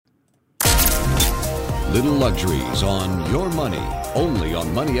Little Luxuries on Your Money, only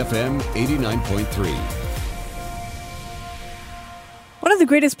on Money FM 89.3. One of the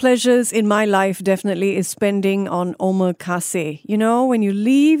greatest pleasures in my life definitely is spending on omakase. You know, when you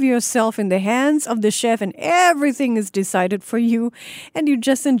leave yourself in the hands of the chef and everything is decided for you and you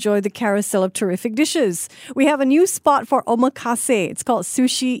just enjoy the carousel of terrific dishes. We have a new spot for omakase. It's called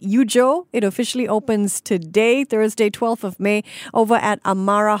Sushi Yujo. It officially opens today, Thursday, 12th of May, over at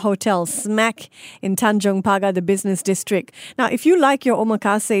Amara Hotel, smack in Tanjong Pagar, the business district. Now, if you like your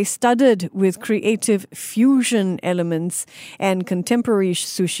omakase studded with creative fusion elements and contemporary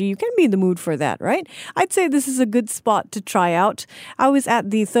sushi, you can be in the mood for that, right? I'd say this is a good spot to try out. I was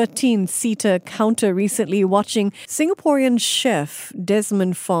at the 13-seater counter recently watching Singaporean chef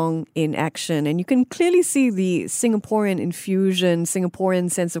Desmond Fong in action, and you can clearly see the Singaporean infusion, Singaporean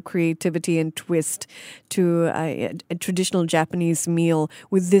sense of creativity and twist to a traditional Japanese meal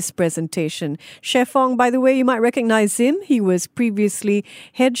with this presentation. Chef Fong, by the way, you might recognize him. He was previously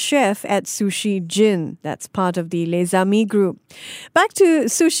head chef at Sushi Jin. That's part of the Les Amis group. Back to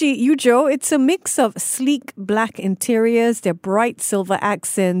Sushi Yujo, it's a mix of sleek black interiors, their bright silver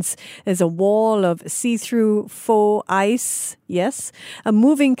accents. There's a wall of see-through faux ice, yes. A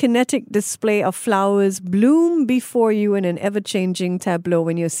moving kinetic display of flowers bloom before you in an ever-changing tableau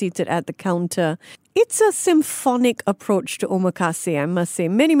when you're seated at the counter. It's a symphonic approach to omakase, I must say.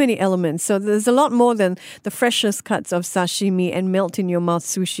 Many, many elements. So there's a lot more than the freshest cuts of sashimi and melt-in-your-mouth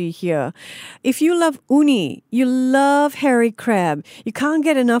sushi here. If you love uni, you love hairy crab, you can't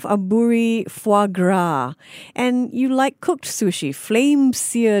get enough aburi foie gras, and you like cooked sushi,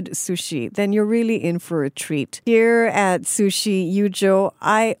 flame-seared sushi, then you're really in for a treat. Here at Sushi Yujo,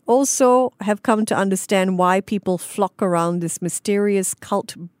 I also have come to understand why people flock around this mysterious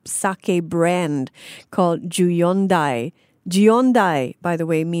cult sake brand called Juyondai. Juyondai, by the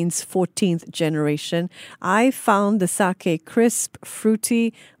way, means 14th generation. I found the sake crisp,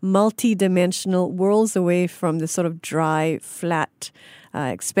 fruity, multi-dimensional, worlds away from the sort of dry, flat,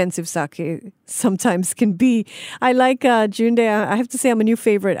 expensive sake sometimes can be. I like Juyondai. I have to say I'm a new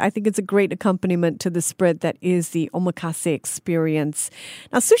favorite. I think it's a great accompaniment to the spread that is the omakase experience.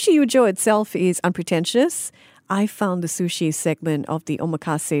 Now, Sushi Yujo itself is unpretentious. I found the sushi segment of the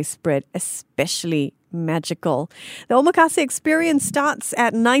omakase spread especially magical. The omakase experience starts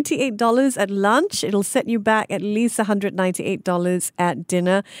at $98 at lunch. It'll set you back at least $198 at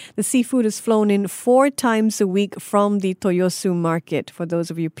dinner. The seafood is flown in 4 times a week from the Toyosu market, for those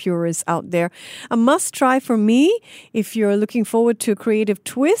of you purists out there. A must-try for me, if you're looking forward to a creative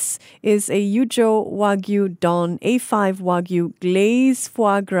twist, is a Yujo Wagyu Don A5 Wagyu glazed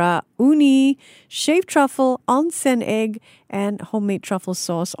foie gras uni, shaved truffle, onsen egg, and homemade truffle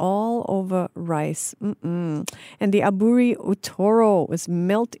sauce all over rice. And the aburi utoro was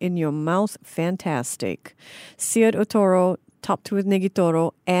melt in your mouth. Fantastic. Seared utoro topped with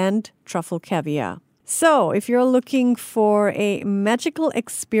negitoro and truffle caviar. So if you're looking for a magical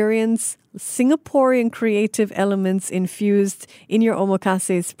experience, Singaporean creative elements infused in your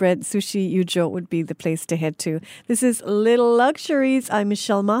omakase spread, Sushi Yujo would be the place to head to. This is Little Luxuries. I'm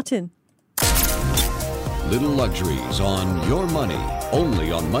Michelle Martin. Little Luxuries on Your Money,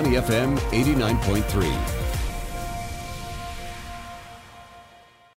 only on Money FM 89.3.